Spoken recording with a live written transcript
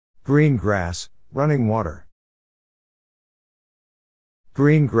Green grass, running water.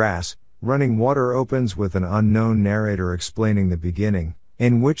 Green grass, running water opens with an unknown narrator explaining the beginning,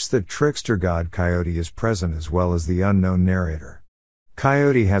 in which the trickster god Coyote is present as well as the unknown narrator.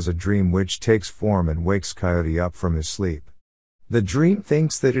 Coyote has a dream which takes form and wakes Coyote up from his sleep. The dream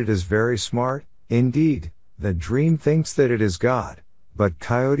thinks that it is very smart, indeed, the dream thinks that it is God, but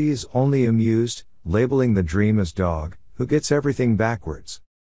Coyote is only amused, labeling the dream as Dog, who gets everything backwards.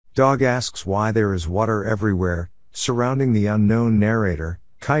 Dog asks why there is water everywhere, surrounding the unknown narrator,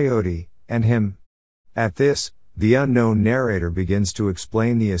 Coyote, and him. At this, the unknown narrator begins to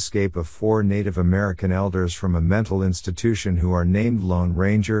explain the escape of 4 Native American elders from a mental institution who are named Lone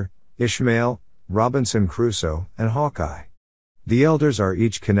Ranger, Ishmael, Robinson Crusoe, and Hawkeye. The elders are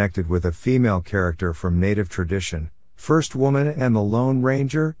each connected with a female character from Native tradition, First Woman and the Lone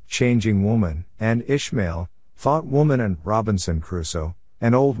Ranger, Changing Woman, and Ishmael, Thought Woman and Robinson Crusoe,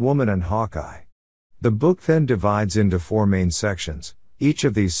 and Old Woman and Hawkeye. The book then divides into 4 main sections. Each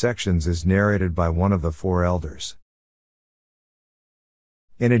of these sections is narrated by one of the 4 elders.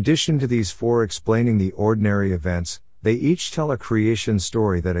 In addition to these 4 explaining the ordinary events, they each tell a creation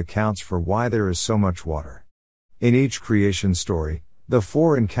story that accounts for why there is so much water. In each creation story, the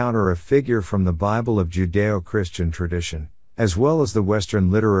 4 encounter a figure from the Bible of Judeo-Christian tradition, as well as the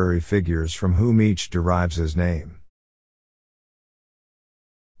Western literary figures from whom each derives his name.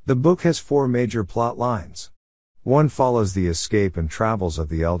 The book has 4 major plot lines. 1 follows the escape and travels of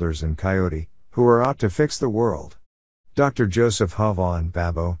the elders and Coyote, who are out to fix the world. Dr. Joseph Havaw and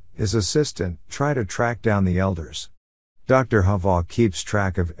Babo, his assistant, try to track down the elders. Dr. Havaw keeps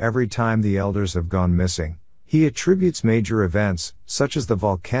track of every time the elders have gone missing. He attributes major events, such as the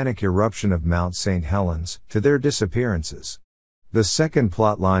volcanic eruption of Mount St. Helens, to their disappearances. The second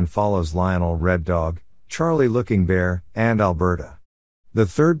plot line follows Lionel Red Dog, Charlie Looking Bear, and Alberta. The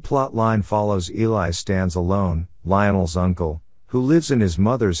third plot line follows Eli Stands Alone, Lionel's uncle, who lives in his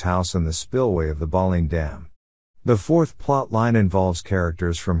mother's house in the spillway of the Bawling Dam. The fourth plot line involves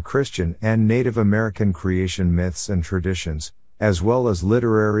characters from Christian and Native American creation myths and traditions, as well as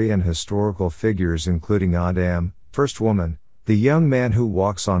literary and historical figures including Adam, First Woman, the young man who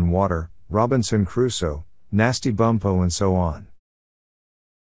walks on water, Robinson Crusoe, Nasty Bumpo, and so on.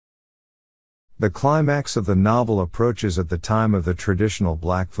 The climax of the novel approaches at the time of the traditional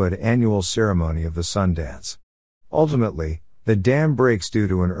Blackfoot annual ceremony of the Sundance. Ultimately, the dam breaks due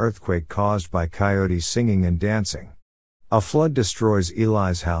to an earthquake caused by coyotes singing and dancing. A flood destroys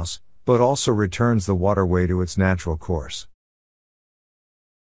Eli's house, but also returns the waterway to its natural course.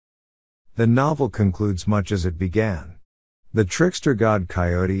 The novel concludes much as it began. The trickster god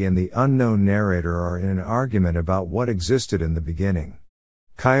Coyote and the unknown narrator are in an argument about what existed in the beginning.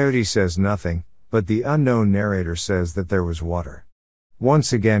 Coyote says nothing, but the unknown narrator says that there was water.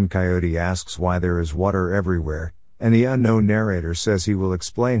 Once again Coyote asks why there is water everywhere, and the unknown narrator says he will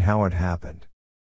explain how it happened.